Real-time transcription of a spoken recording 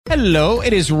Hello,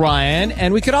 it is Ryan,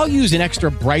 and we could all use an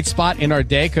extra bright spot in our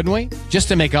day, couldn't we? Just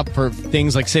to make up for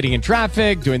things like sitting in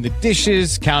traffic, doing the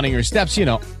dishes, counting your steps, you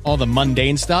know, all the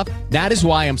mundane stuff. That is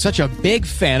why I'm such a big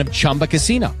fan of Chumba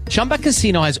Casino. Chumba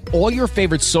Casino has all your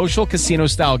favorite social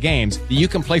casino-style games that you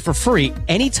can play for free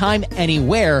anytime,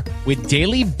 anywhere with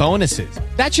daily bonuses.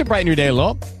 That should brighten your day a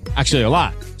little. Actually, a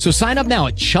lot. So sign up now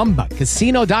at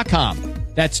ChumbaCasino.com.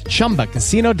 That's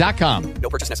ChumbaCasino.com. No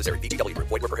purchase necessary. VGW Group.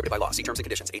 Void where prohibited by law. See terms and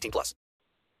conditions. 18+.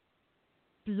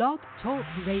 Blog Talk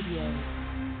Radio.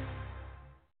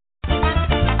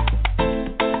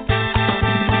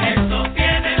 Esto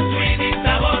tiene swing y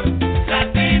sabor,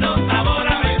 latino sabor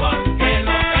a mejor, que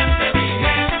lo cante mi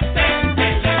gente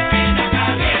en la esquina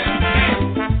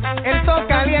caliente. El sol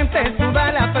caliente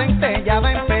suda la frente, ya va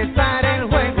a empezar el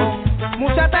juego.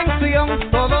 Mucha atención,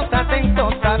 todos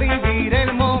atentos a vivir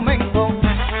el momento.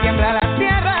 Tiembla la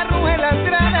tierra, ruge las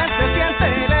gradas, se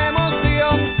siente la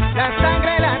emoción. La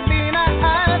sangre latina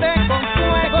arde con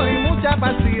fuego y mucha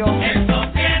pasión.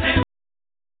 Esto tiene.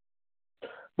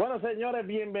 Bueno, señores,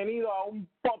 bienvenidos a un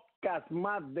podcast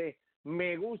más de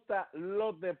Me Gusta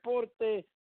los Deportes.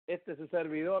 Este es su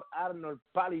servidor, Arnold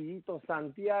Palillito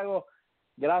Santiago.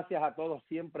 Gracias a todos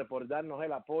siempre por darnos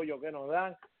el apoyo que nos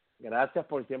dan. Gracias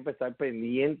por siempre estar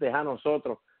pendientes a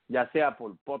nosotros, ya sea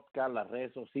por podcast, las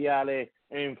redes sociales,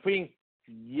 en fin,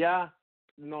 ya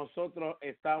nosotros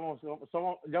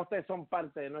ya ustedes son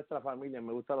parte de nuestra familia.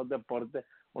 Me Gustan los Deportes,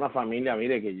 una familia,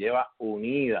 mire, que lleva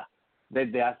unida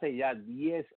desde hace ya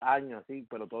 10 años, sí,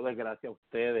 pero todo es gracias a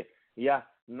ustedes y a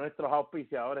nuestros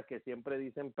auspiciadores que siempre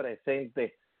dicen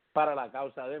presente para la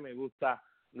causa de Me Gusta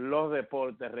los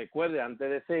Deportes. Recuerde, antes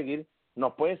de seguir,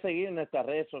 nos puede seguir en nuestras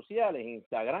redes sociales,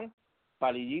 Instagram,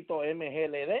 Palillito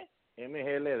MGLD,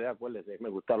 acuérdese, Me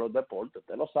Gustan los Deportes,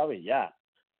 usted lo sabe ya.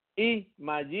 Y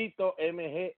Mallito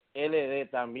MGLD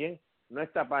también,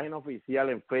 nuestra página oficial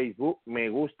en Facebook, Me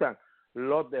Gustan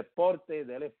los Deportes.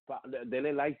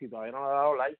 Dele like si todavía no le ha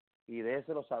dado like y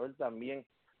déjeselo saber también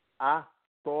a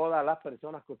todas las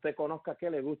personas que usted conozca que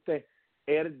le guste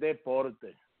el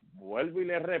deporte. Vuelvo y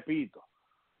le repito,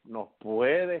 nos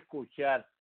puede escuchar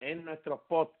en nuestros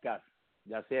podcasts,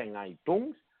 ya sea en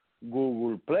iTunes,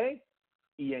 Google Play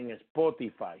y en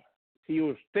Spotify. Si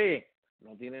usted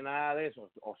no tiene nada de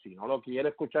eso, o si no lo quiere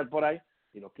escuchar por ahí,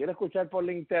 si lo quiere escuchar por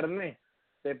la internet,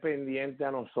 esté pendiente a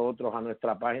nosotros, a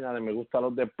nuestra página de Me Gustan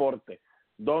los Deportes,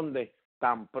 donde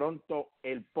tan pronto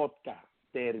el podcast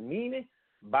termine,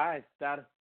 va a estar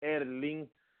el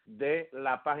link de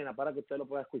la página para que usted lo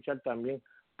pueda escuchar también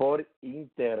por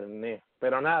internet.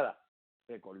 Pero nada,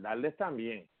 recordarles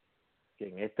también que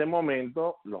en este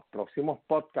momento los próximos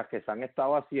podcasts que se han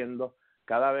estado haciendo,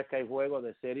 cada vez que hay juegos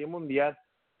de Serie Mundial,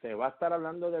 se va a estar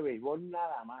hablando de béisbol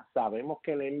nada más. Sabemos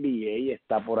que el NBA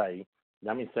está por ahí.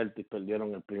 Ya mis Celtics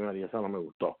perdieron el primer día, eso no me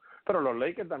gustó. Pero los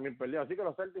Lakers también perdieron, así que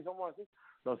los Celtics somos así.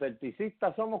 Los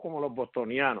celticistas somos como los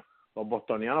bostonianos. Los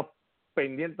bostonianos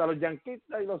pendientes a los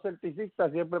yanquistas y los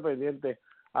celticistas siempre pendientes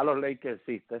a los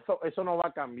Lakersistas. Eso no va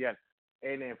a cambiar.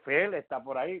 NFL está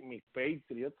por ahí, mis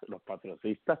Patriots, los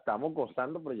patriotistas, estamos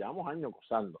gozando, pero llevamos años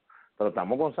gozando, pero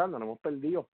estamos gozando, no hemos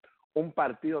perdido un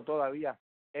partido todavía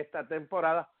esta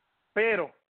temporada,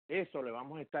 pero eso le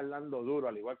vamos a estar dando duro,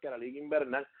 al igual que la Liga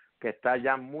Invernal, que está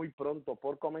ya muy pronto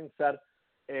por comenzar.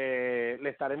 Le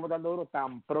estaremos dando duro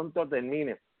tan pronto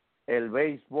termine el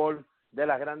béisbol de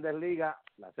las Grandes Ligas,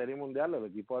 la Serie Mundial, el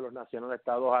equipo de los Nacionales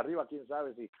está 2 arriba, quién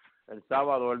sabe si el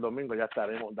sábado o el domingo ya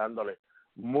estaremos dándole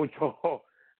mucho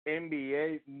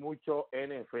NBA, mucho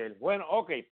NFL. Bueno,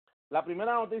 ok, la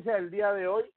primera noticia del día de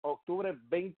hoy, octubre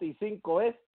 25,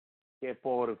 es que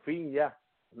por fin ya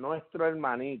nuestro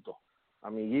hermanito,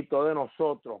 amiguito de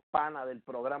nosotros, pana del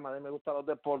programa de Me Gustan los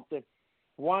Deportes,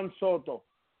 Juan Soto,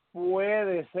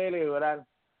 puede celebrar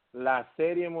la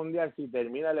Serie Mundial si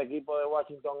termina el equipo de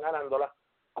Washington ganándola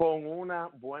con una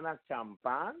buena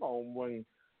champán o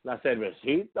una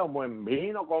cervecita, un buen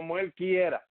vino, como él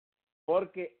quiera,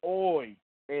 porque hoy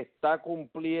está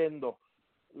cumpliendo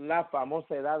la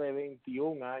famosa edad de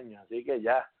 21 años, así que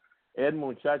ya el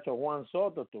muchacho Juan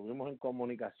Soto, estuvimos en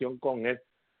comunicación con él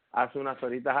hace unas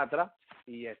horitas atrás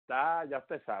y está, ya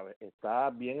usted sabe, está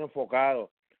bien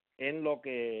enfocado en lo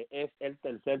que es el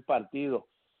tercer partido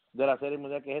de la Serie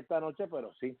Mundial, que es esta noche,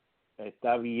 pero sí,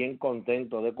 está bien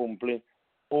contento de cumplir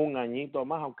un añito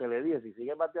más, aunque le dije, si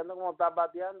sigue bateando como estás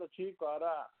bateando, chico,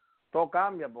 ahora todo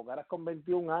cambia, porque ahora es con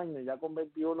 21 años, ya con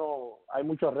 21 hay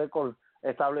muchos récords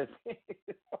establecidos.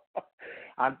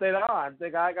 Antes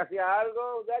cada vez que hacía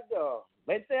algo, muchachos,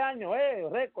 20 años,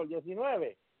 récord,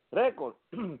 19, récord.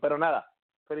 Pero nada,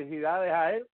 felicidades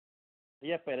a él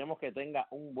y esperemos que tenga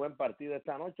un buen partido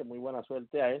esta noche, muy buena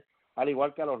suerte a él al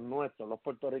igual que a los nuestros, los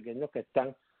puertorriqueños que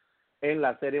están en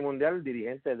la Serie Mundial. El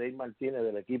dirigente Dave Martínez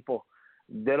del equipo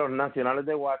de los Nacionales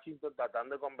de Washington,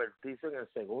 tratando de convertirse en el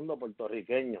segundo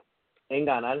puertorriqueño en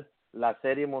ganar la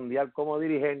Serie Mundial como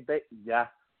dirigente.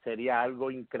 Ya sería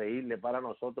algo increíble para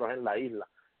nosotros en la isla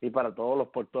y para todos los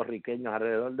puertorriqueños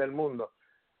alrededor del mundo.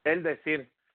 El decir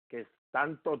que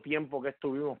tanto tiempo que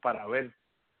estuvimos para ver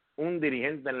un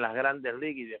dirigente en las Grandes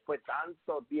Ligas y después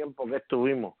tanto tiempo que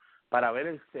estuvimos para ver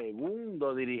el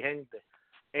segundo dirigente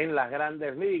en las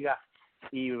Grandes Ligas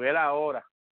y ver ahora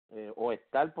o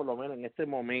estar por lo menos en este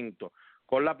momento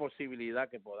con la posibilidad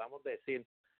que podamos decir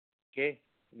que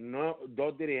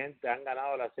dos dirigentes han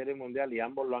ganado la Serie Mundial y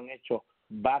ambos lo han hecho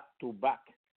back to back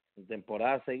en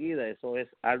temporada seguida. Eso es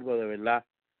algo de verdad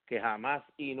que jamás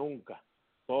y nunca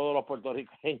todos los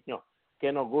puertorriqueños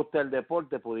que nos gusta el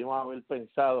deporte pudimos haber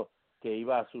pensado que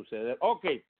iba a suceder. Ok,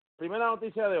 primera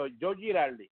noticia de hoy: Joe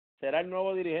Girardi será el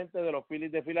nuevo dirigente de los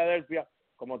Phillies de Filadelfia.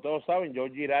 Como todos saben, Joe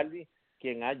Girardi,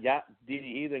 quien ha ya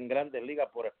dirigido en Grandes Ligas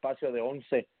por espacio de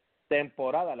 11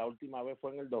 temporadas, la última vez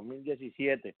fue en el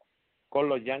 2017 con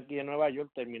los Yankees de Nueva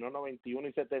York, terminó 91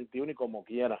 y 71 y como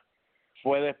quiera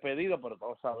fue despedido, pero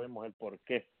todos sabemos el por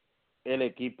qué el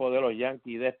equipo de los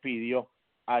Yankees despidió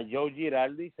a Joe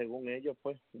Girardi. Según ellos,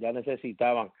 pues ya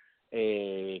necesitaban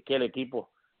que el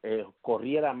equipo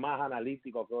corriera más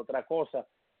analítico que otra cosa.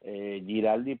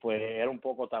 Girardi pues era un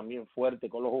poco también fuerte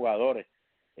con los jugadores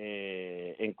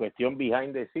en cuestión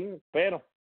behind the scenes, pero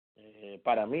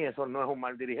para mí eso no es un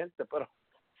mal dirigente, pero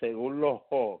según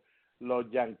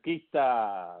los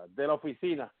yanquistas de la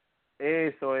oficina,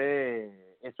 eso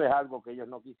es algo que ellos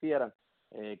no quisieran.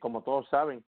 Como todos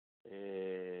saben,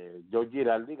 Joe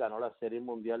Girardi ganó la Serie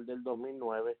Mundial del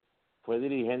 2009, fue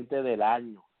dirigente del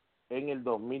año en el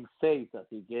 2006,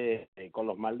 así que con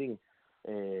los Marlins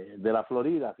de la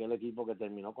Florida, aquel equipo que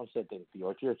terminó con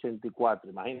 78 y 84,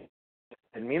 imagínate,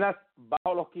 terminas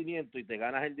bajo los 500 y te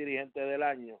ganas el dirigente del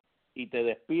año y te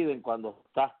despiden cuando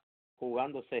estás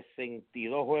jugando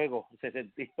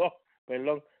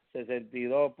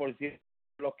 62%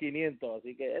 los 500,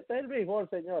 así que este es el béisbol,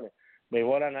 señores,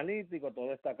 béisbol analítico,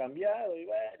 todo está cambiado y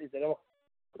tenemos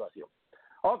situación.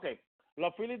 Ok,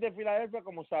 los Phillies de Filadelfia,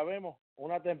 como sabemos,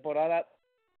 una temporada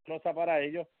nosa para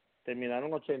ellos,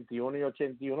 terminaron 81 y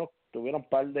 81, tuvieron un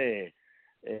par de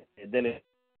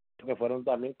que fueron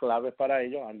también claves para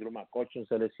ellos. Andrew McCutchen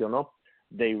se lesionó,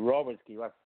 Dave Roberts, que iba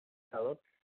a ser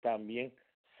también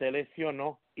se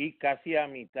lesionó, y casi a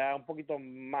mitad, un poquito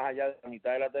más allá de la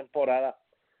mitad de la temporada,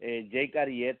 Jake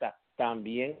Arrieta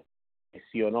también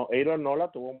lesionó. Aaron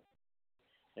Nola tuvo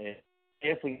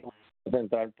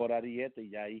central por Arrieta y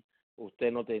ya ahí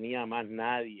usted no tenía más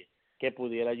nadie que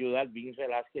pudiera ayudar. Vince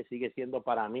Velázquez sigue siendo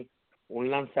para mí un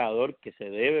lanzador que se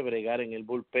debe bregar en el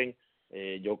bullpen.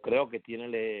 Yo creo que tiene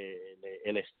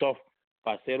el stuff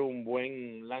para ser un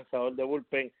buen lanzador de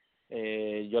bullpen.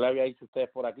 Yo le había dicho a ustedes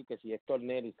por aquí que si Héctor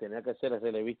Neris tenía que ser el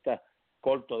relevista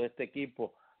corto de este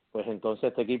equipo, pues entonces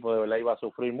este equipo de verdad iba a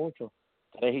sufrir mucho.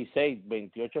 3-6,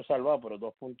 28 salvados, pero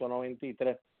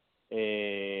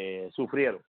 2.93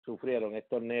 sufrieron.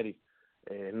 Héctor Neris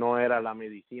no era la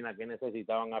medicina que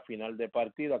necesitaban a final de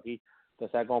partido. Aquí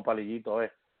usted sabe cómo Palillito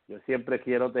es. Yo siempre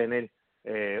quiero tener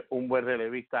un buen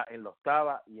relevista en la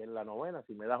octava y en la novena.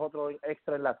 Si me das otro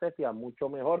extra en la sexta, mucho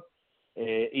mejor,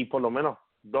 y por lo menos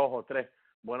 2 o 3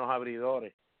 buenos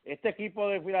abridores. Este equipo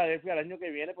de Filadelfia el año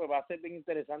que viene pues va a ser bien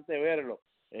interesante verlo,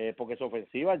 porque su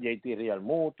ofensiva, JT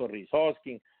Realmuto, Rhys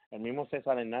Hoskins, el mismo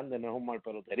César Hernández no es un mal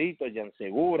peloterito, Jan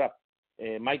Segura,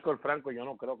 Michael Franco. Yo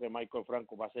no creo que Michael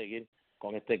Franco va a seguir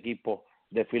con este equipo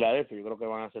de Filadelfia. Yo creo que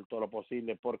van a hacer todo lo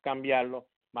posible por cambiarlo.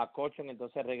 McCutchen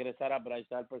entonces regresar a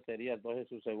Bryce Harper, sería entonces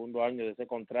su segundo año de ese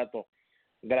contrato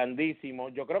grandísimo.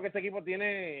 Yo creo que este equipo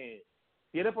tiene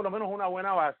por lo menos una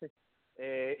buena base,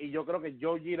 y yo creo que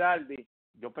Joe Girardi,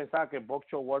 yo pensaba que Bob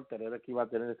Showalter era el que iba a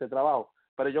tener este trabajo,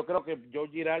 pero yo creo que Joe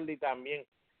Girardi también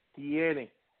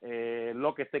tiene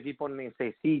lo que este equipo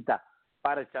necesita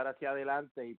para echar hacia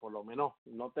adelante y por lo menos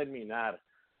no terminar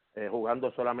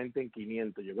jugando solamente en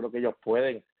 500. Yo creo que ellos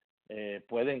pueden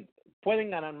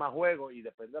ganar más juegos y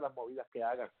depende de las movidas que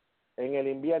hagan en el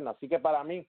invierno. Así que para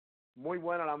mí, muy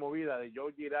buena la movida de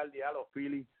Joe Girardi a los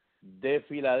Phillies de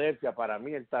Filadelfia. Para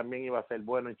mí él también iba a ser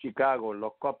bueno en Chicago, en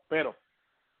los Cubs, pero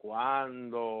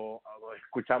cuando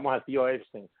escuchamos a tío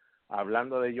Epstein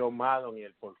hablando de Joe Maddon y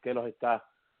el por qué los está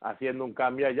haciendo un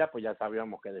cambio allá, pues ya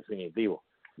sabíamos que definitivo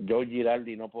Joe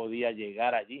Girardi no podía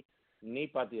llegar allí ni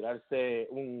para tirarse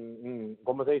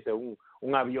 ¿cómo se dice?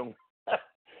 Un avión.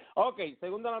 Ok,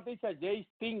 segunda noticia: Jay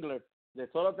Stingler, de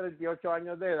solo 38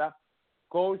 años de edad,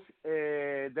 coach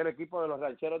del equipo de los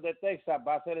Rancheros de Texas,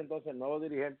 va a ser entonces el nuevo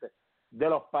dirigente de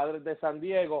los Padres de San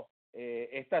Diego.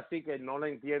 Esta sí que no la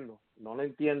entiendo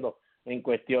en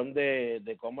cuestión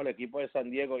de cómo el equipo de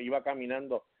San Diego iba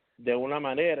caminando de una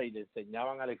manera y le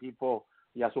enseñaban al equipo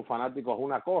y a sus fanáticos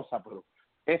una cosa, pero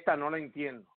esta no la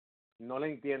entiendo.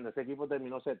 Ese equipo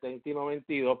terminó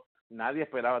 70-92, nadie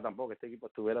esperaba tampoco que este equipo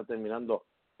estuviera terminando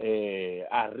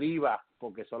arriba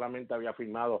porque solamente había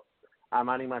firmado a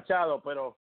Manny Machado,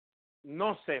 pero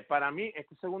no sé, para mí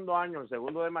este segundo año, el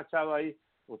segundo de Machado ahí,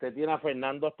 usted tiene a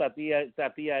Fernando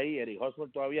Tatía ahí, Eric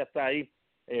Hosmer todavía está ahí,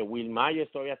 Will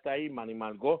Myers todavía está ahí, Manny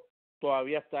Margot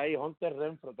todavía está ahí, Hunter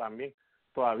Renfroe también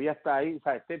todavía está ahí, o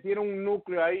sea, usted tiene un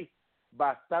núcleo ahí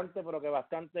bastante, pero que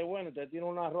bastante bueno, usted tiene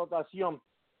una rotación,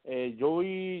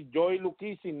 Joey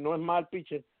Lucchesi no es mal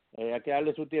pitcher, hay que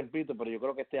darle su tiempito, pero yo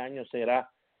creo que este año será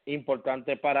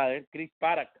importante para él. Chris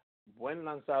Paddack, buen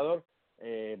lanzador,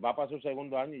 va para su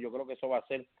segundo año y yo creo que eso va a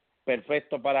ser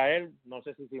perfecto para él. No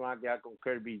sé si van a quedar con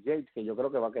Kirby Yates, que yo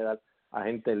creo que va a quedar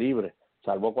agente libre,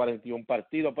 salvó 41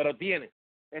 partidos, pero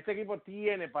este equipo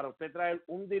tiene para usted traer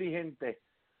un dirigente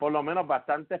por lo menos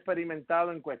bastante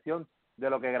experimentado en cuestión de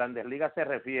lo que Grandes Ligas se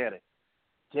refiere.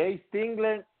 Jay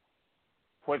Stingler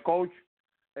fue coach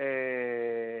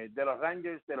de los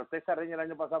Rangers, de los Texas Rangers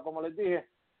el año pasado, como les dije,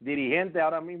 dirigente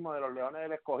ahora mismo de los Leones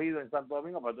del Escogido en Santo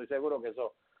Domingo, pero estoy seguro que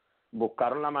eso,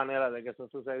 buscaron la manera de que eso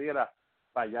sucediera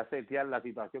para ya setear la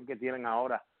situación que tienen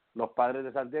ahora los Padres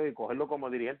de Santiago y cogerlo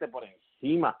como dirigente por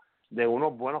encima de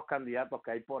unos buenos candidatos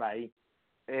que hay por ahí,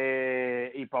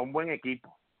 y para un buen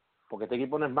equipo, porque este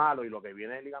equipo no es malo y lo que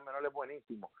viene de Liga Menor es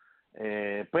buenísimo,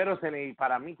 pero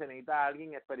para mí se necesita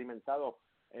alguien experimentado,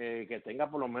 que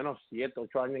tenga por lo menos 7,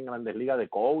 8 años en Grandes Ligas de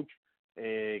coach,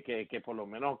 que por lo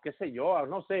menos, qué sé yo,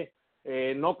 no sé,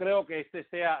 no creo que este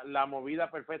sea la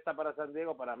movida perfecta para San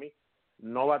Diego. Para mí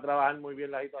no va a trabajar muy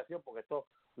bien la situación, porque esto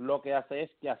lo que hace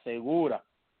es que asegura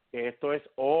que esto es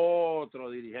otro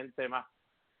dirigente más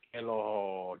que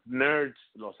los nerds,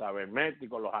 los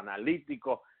sabermétricos, los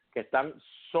analíticos que están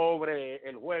sobre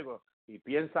el juego y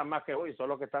piensan más que hoy, son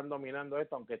los que están dominando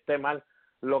esto, aunque esté mal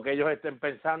lo que ellos estén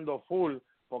pensando full,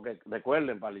 porque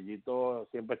recuerden, Palillito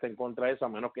siempre está en contra de eso, a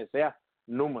menos que sea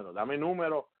números. Dame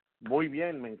números, muy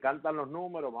bien, me encantan los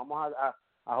números, vamos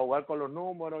a jugar con los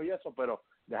números y eso, pero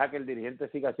deja que el dirigente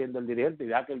siga siendo el dirigente y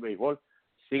deja que el béisbol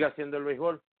siga siendo el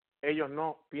béisbol. Ellos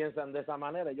no piensan de esa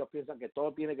manera, ellos piensan que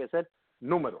todo tiene que ser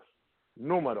números.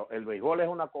 El béisbol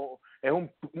es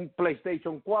un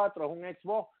PlayStation 4, es un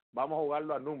Xbox, vamos a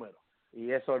jugarlo a números.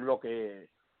 Y eso es lo que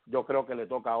yo creo que le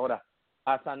toca ahora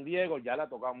a San Diego. Ya le ha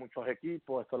tocado a muchos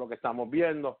equipos, esto es lo que estamos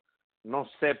viendo. No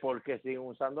sé por qué siguen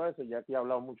usando eso, ya aquí he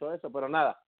hablado mucho de eso, pero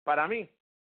nada, para mí,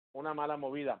 una mala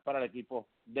movida para el equipo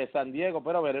de San Diego,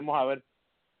 pero veremos a ver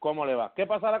cómo le va. ¿Qué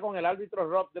pasará con el árbitro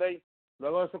Rob Drake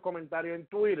luego de sus comentarios en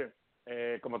Twitter?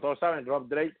 Como todos saben, Rob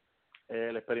Drake,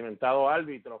 el experimentado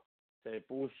árbitro, se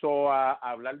puso a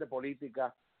hablar de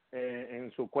política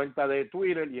en su cuenta de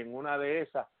Twitter, y en una de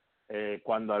esas,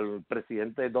 cuando al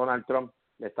presidente Donald Trump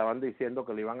le estaban diciendo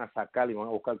que lo iban a sacar, iban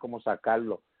a buscar cómo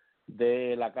sacarlo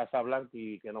de la Casa Blanca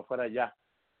y que no fuera ya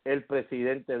el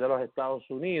presidente de los Estados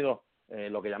Unidos,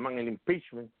 lo que llaman el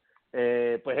impeachment,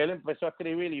 pues él empezó a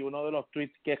escribir, y uno de los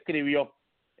tweets que escribió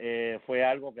fue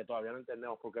algo que todavía no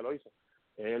entendemos por qué lo hizo.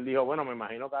 Él dijo, bueno, me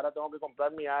imagino que ahora tengo que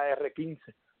comprar mi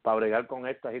AR-15 para bregar con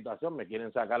esta situación, me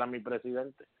quieren sacar a mi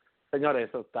presidente. Señores,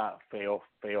 eso está feo.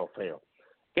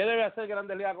 ¿Qué debe hacer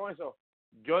Grandes Ligas con eso?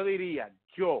 Yo diría,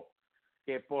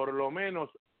 que por lo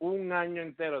menos un año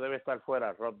entero debe estar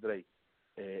fuera Rob Drake.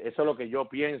 Eso es lo que yo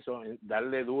pienso,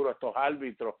 darle duro a estos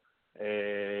árbitros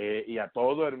y a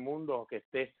todo el mundo que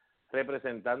esté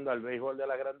representando al béisbol de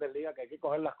las Grandes Ligas, que hay que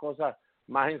coger las cosas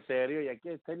más en serio y hay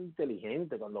que ser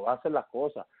inteligente cuando va a hacer las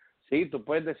cosas. Sí, tú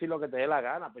puedes decir lo que te dé la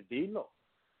gana, pues dilo.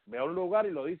 Ve a un lugar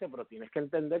y lo dice, pero tienes que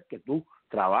entender que tú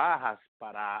trabajas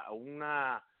para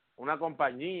una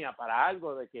compañía, para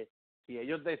algo, de que si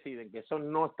ellos deciden que eso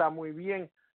no está muy bien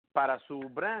para su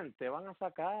brand, te van a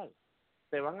sacar,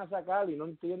 y no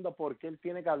entiendo por qué él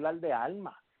tiene que hablar de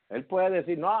armas. Él puede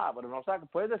decir, no, pero no saca,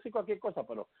 puede decir cualquier cosa,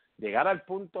 pero llegar al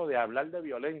punto de hablar de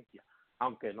violencia,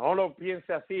 aunque no lo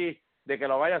piense así, de que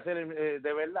lo vaya a hacer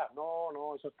de verdad,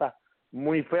 no, eso está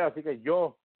muy feo. Así que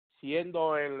yo,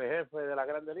 siendo el jefe de la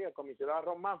Grande Liga, el comisionado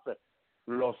Ron Manfred,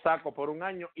 lo saco por un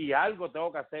año, y algo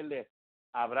tengo que hacerle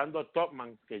a Brandon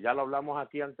Topman, que ya lo hablamos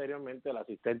aquí anteriormente, el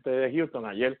asistente de Houston.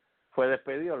 Ayer fue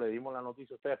despedido, le dimos la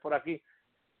noticia a ustedes por aquí.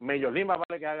 Major League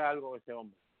vale que haga algo ese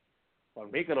hombre.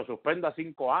 Por mí, que lo suspenda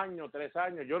 5 años, 3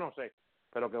 años, yo no sé,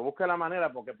 pero que busque la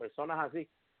manera, porque personas así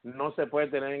no se puede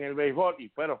tener en el béisbol.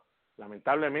 Pero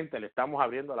lamentablemente le estamos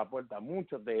abriendo la puerta a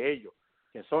muchos de ellos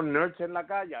que son nerds en la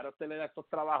calle. Ahora usted le da estos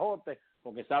trabajotes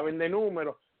porque saben de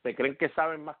números, se creen que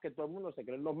saben más que todo el mundo, se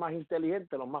creen los más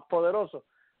inteligentes, los más poderosos,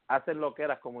 hacen lo que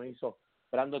era como hizo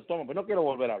Brandon Thomas. Pero no quiero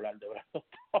volver a hablar de Brandon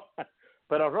Thomas.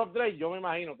 Pero Rob Drake, yo me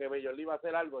imagino que Major League va a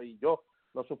hacer algo y yo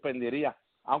lo suspendería,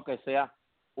 aunque sea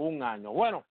un año.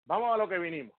 Bueno, vamos a lo que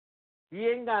vinimos.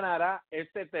 ¿Quién ganará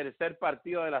este tercer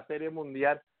partido de la Serie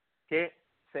Mundial que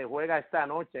se juega esta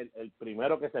noche? El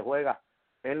primero que se juega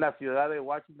en la ciudad de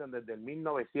Washington desde el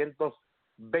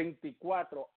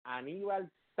 1924.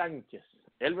 Aníbal Sánchez,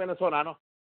 el venezolano,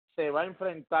 se va a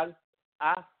enfrentar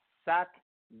a Zach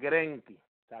Greinke.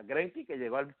 Zach Greinke, que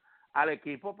llegó al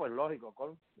equipo, pues lógico,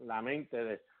 con la mente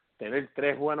de tener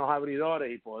 3 buenos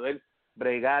abridores y poder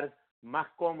bregar más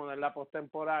cómodo en la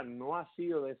postemporada. No ha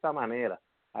sido de esa manera.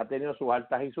 Ha tenido sus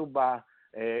altas y sus bajas.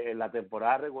 En la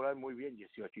temporada regular muy bien,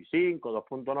 18-5,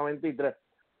 2.93,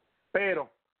 pero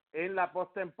en la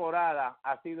postemporada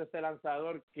ha sido ese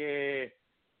lanzador que,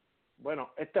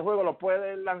 bueno, este juego lo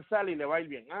puede lanzar y le va a ir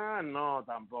bien. No,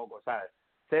 tampoco, ¿sabes?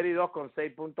 Serie 2 con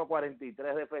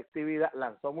 6.43 de efectividad,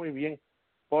 lanzó muy bien,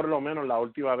 por lo menos la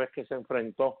última vez que se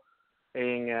enfrentó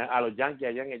a los Yankees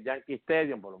allá en el Yankee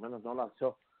Stadium, por lo menos no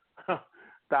lanzó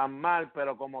tan mal,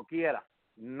 pero como quiera,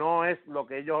 no es lo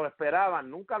que ellos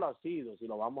esperaban, nunca lo ha sido, si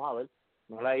lo vamos a ver,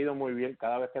 no le ha ido muy bien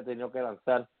cada vez que ha tenido que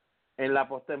lanzar en la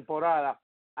postemporada.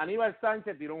 Aníbal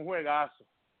Sánchez tiró un juegazo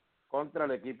contra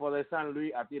el equipo de San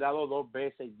Luis, ha tirado 2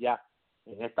 veces ya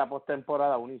en esta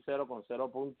postemporada, 1-0 con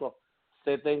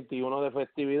 0.71 de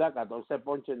efectividad, 14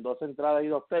 ponches en 2 entradas y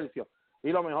 2 tercios,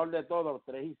 y lo mejor de todo,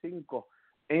 3-5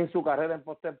 en su carrera en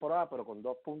postemporada, pero con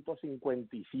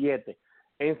 2.57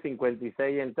 en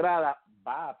 56 entradas.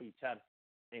 Va a pichar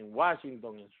en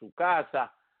Washington, en su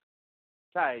casa.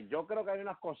 ¿Sabes? Yo creo que hay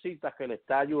unas cositas que le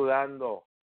está ayudando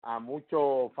a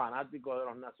muchos fanáticos de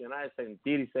los nacionales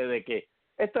sentirse de que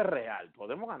esto es real,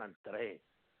 podemos ganar 3,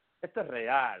 esto es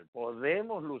real,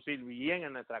 podemos lucir bien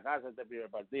en nuestra casa este primer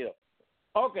partido.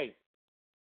 Ok,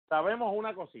 sabemos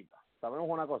una cosita,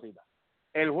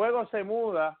 el juego se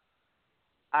muda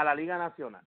a la Liga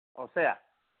Nacional, o sea,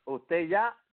 usted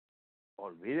ya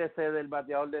olvídese del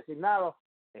bateador designado,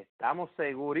 estamos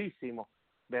segurísimos,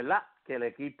 ¿verdad? Que el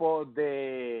equipo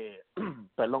de,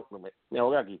 perdón, me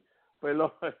ahogué aquí,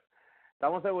 perdón,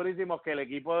 estamos segurísimos que el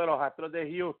equipo de los Astros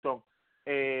de Houston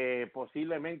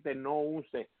posiblemente no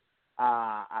use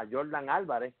a Jordan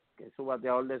Álvarez, que es su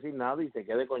bateador designado, y se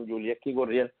quede con Julieski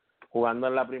Gurriel jugando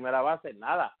en la primera base.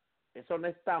 Nada, eso no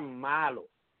es tan malo,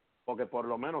 porque por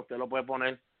lo menos usted lo puede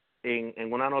poner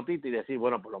en una notita y decir,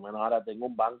 bueno, por lo menos ahora tengo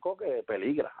un banco que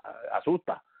peligra,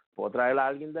 asusta. Puedo traer a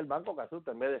alguien del banco que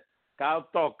asusta en vez de Kyle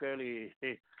Tucker y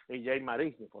Jay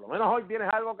Marisnik. Por lo menos hoy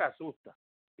tienes algo que asusta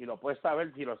y lo puedes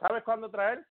saber. Si lo sabes cuándo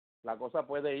traer, la cosa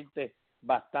puede irte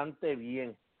bastante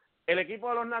bien. El equipo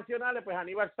de los nacionales, pues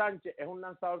Aníbal Sánchez es un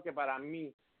lanzador que para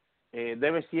mí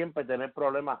debe siempre tener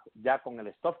problemas ya con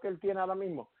el stuff que él tiene ahora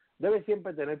mismo. Debe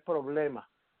siempre tener problemas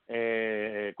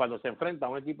cuando se enfrenta a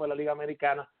un equipo de la Liga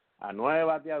Americana, a 9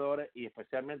 bateadores y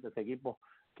especialmente este equipo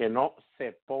que no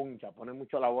se poncha, pone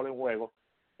mucho la bola en juego,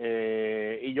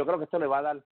 y yo creo que esto le va a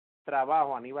dar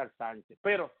trabajo a Aníbal Sánchez,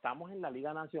 pero estamos en la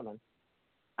Liga Nacional.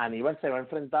 Aníbal se va a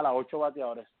enfrentar a 8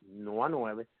 bateadores, no a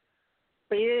 9,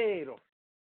 pero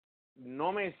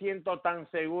no me siento tan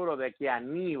seguro de que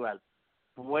Aníbal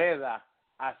pueda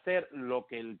hacer lo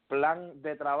que el plan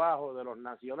de trabajo de los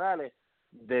nacionales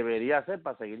debería hacer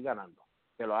para seguir ganando,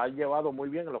 que lo ha llevado muy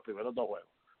bien en los primeros 2 juegos.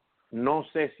 No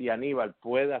sé si Aníbal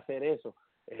puede hacer eso.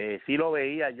 Sí lo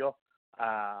veía yo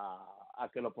a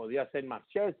que lo podía hacer Max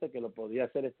Scherzer, que lo podía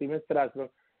hacer Steven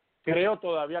Strasburg. Creo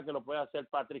todavía que lo puede hacer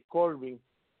Patrick Corbin,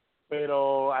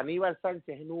 pero Aníbal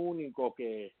Sánchez es el único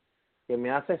que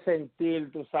me hace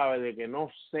sentir, tú sabes, de que no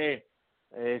sé.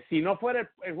 Si no fuera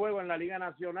el juego en la Liga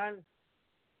Nacional,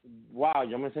 wow,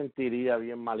 yo me sentiría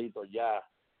bien malito ya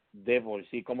de por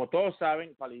sí. Como todos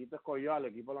saben, Palillito escogió al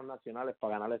equipo de los nacionales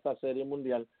para ganar esta serie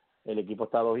mundial. El equipo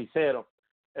está 2-0.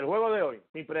 El juego de hoy,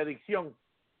 mi predicción,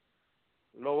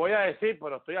 lo voy a decir,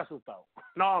 pero estoy asustado.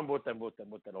 No, embuste,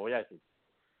 lo voy a decir.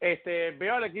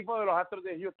 Veo al equipo de los Astros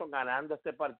de Houston ganando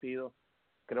este partido.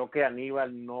 Creo que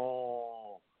Aníbal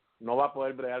no va a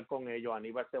poder bregar con ellos.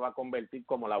 Aníbal se va a convertir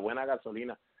como la buena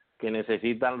gasolina que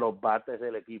necesitan los bates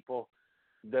del equipo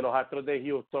de los Astros de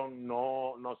Houston.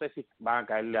 No sé si van a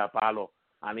caerle a palo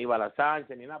a Aníbal a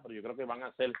Sánchez ni nada, pero yo creo que van a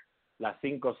hacer las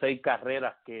 5 o 6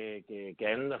 carreras que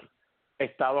han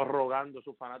estado rogando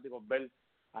sus fanáticos ver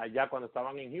allá cuando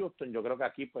estaban en Houston. Yo creo que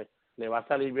aquí pues le va a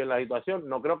salir bien la situación.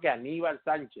 No creo que Aníbal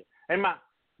Sánchez, es más,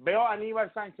 veo a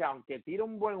Aníbal Sánchez, aunque tire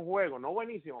un buen juego, no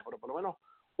buenísimo, pero por lo menos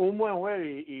un buen juego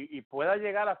y pueda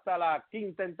llegar hasta la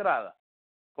 5ª entrada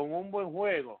con un buen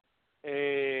juego,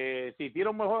 si tira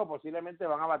un buen juego, posiblemente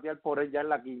van a batear por él ya en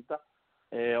la quinta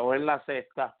o en la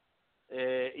sexta.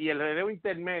 Y el relevo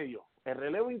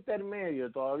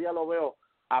intermedio todavía lo veo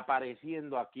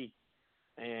apareciendo aquí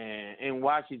en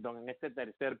Washington en este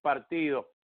tercer partido.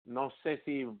 No sé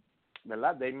si,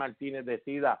 ¿verdad?, Dave Martínez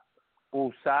decida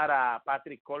usar a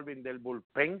Patrick Corbin del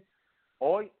bullpen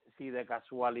hoy, si de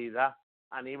casualidad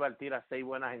Aníbal tira 6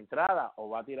 buenas entradas o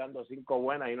va tirando 5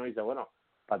 buenas y uno dice, bueno,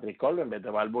 Patrick Corbin, vete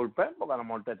va al bullpen porque a lo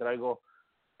mejor te traigo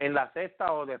en la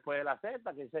sexta o después de la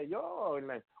sexta, qué sé yo, o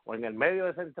en el medio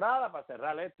de esa entrada para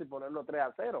cerrar esto y ponerlo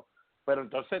 3-0. Pero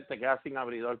entonces te quedas sin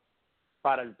abridor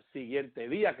para el siguiente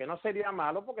día, que no sería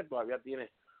malo porque todavía tienes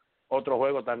otro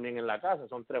juego también en la casa.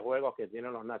 Son 3 juegos que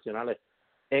tienen los Nacionales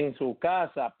en su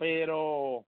casa,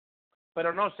 pero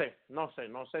no sé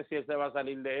si él se va a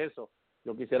salir de eso.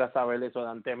 Yo quisiera saber eso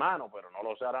de antemano, pero no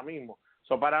lo sé ahora mismo.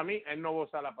 Para mí, él no va a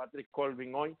usar a Patrick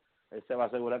Corbin hoy. Él se va a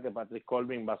asegurar que Patrick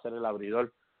Corbin va a ser el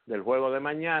abridor del juego de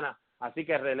mañana. Así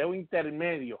que el relevo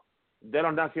intermedio de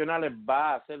los Nacionales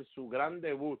va a hacer su gran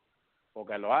debut,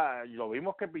 porque lo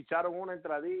vimos que picharon una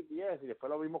entradita y después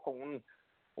lo vimos con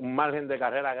un margen de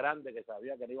carrera grande que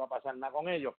sabía que no iba a pasar nada con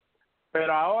ellos.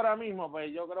 Pero ahora mismo,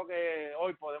 pues yo creo que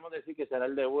hoy podemos decir que será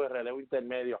el debut de relevo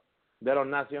intermedio de los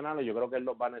Nacionales. Yo creo que él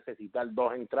los va a necesitar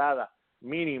 2 entradas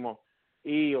mínimo,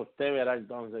 y usted verá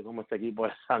entonces cómo este equipo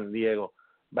de San Diego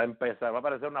va a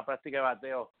aparecer una práctica de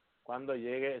bateo cuando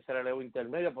llegue ese relevo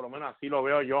intermedio, por lo menos así lo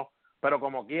veo yo. Pero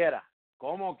como quiera,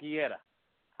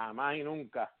 jamás y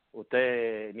nunca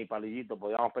usted ni Palillito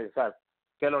podíamos pensar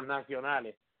que los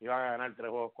Nacionales iban a ganar 3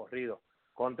 juegos corridos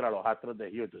contra los Astros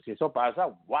de Houston. Si eso pasa,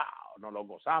 wow, nos lo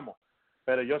gozamos.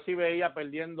 Pero yo sí veía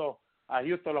perdiendo a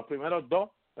Houston los primeros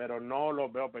 2, pero no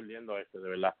los veo perdiendo de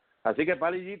verdad. Así que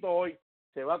Palillito hoy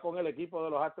se va con el equipo de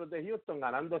los Astros de Houston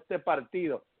ganando este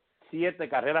partido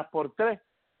 7-3,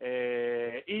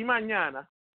 y mañana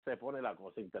se pone la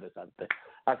cosa interesante.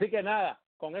 Así que nada,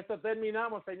 con esto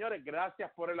terminamos, señores.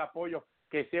 Gracias por el apoyo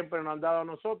que siempre nos han dado a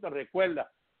nosotros. Recuerda,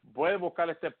 puedes buscar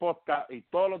este podcast y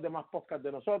todos los demás podcasts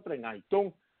de nosotros en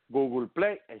iTunes, Google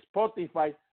Play,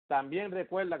 Spotify. También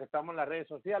recuerda que estamos en las redes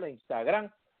sociales,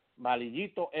 Instagram,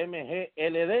 Malillito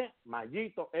MGLD,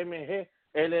 Mallito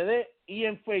MGLD, y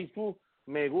en Facebook,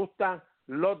 Me Gustan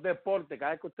los Deportes.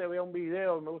 Cada vez que usted vea un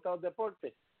video Me Gustan los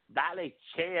Deportes, dale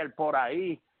share por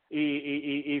ahí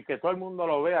y que todo el mundo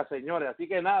lo vea, señores. Así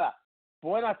que nada,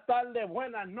 buenas tardes,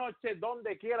 buenas noches,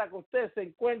 donde quiera que usted se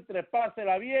encuentre,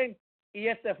 pásela bien. Y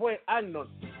este fue Arnold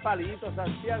Palillito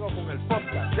Santiago con el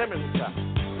podcast de Me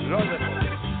Gustan los Deportes.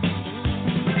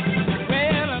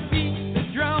 Well, I beat the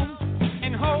drum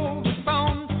and hold the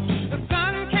phone. The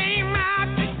sun came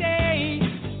out today.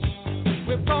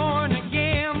 We're born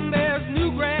again. There's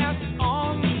new grass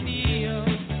on the field.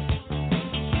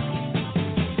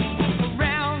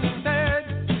 Around the third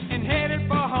and headed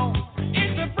for home.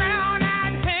 It's a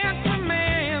brown-eyed, handsome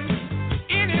man.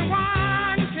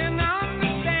 Anyone can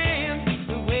understand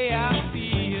the way I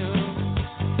feel.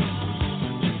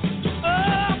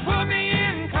 Oh, put me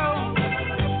in cold.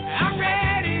 I'm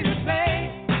ready to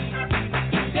play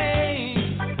today.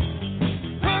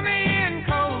 Put me in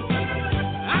cold.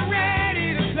 I'm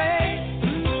ready to play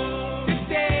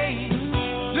today.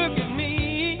 Look at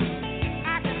me,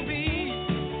 I can see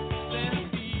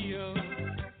and feel.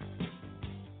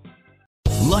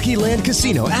 Lucky Land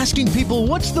Casino, asking people,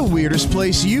 what's the weirdest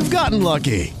place you've gotten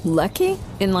lucky? Lucky?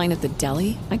 In line at the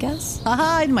deli, I guess?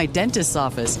 Aha, in my dentist's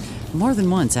office. More than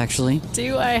once, actually.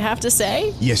 Do I have to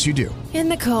say? Yes, you do. In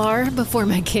the car before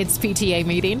my kids' PTA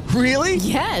meeting. Really?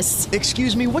 Yes.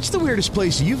 Excuse me, what's the weirdest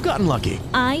place you've gotten lucky?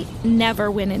 I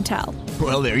never win and tell.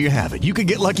 Well, there you have it. You can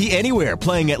get lucky anywhere,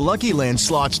 playing at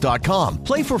LuckyLandSlots.com.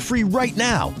 Play for free right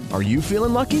now. Are you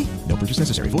feeling lucky? No purchase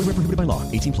necessary. Void where prohibited by law.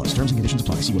 18+. Terms and conditions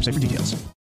apply. See website for details.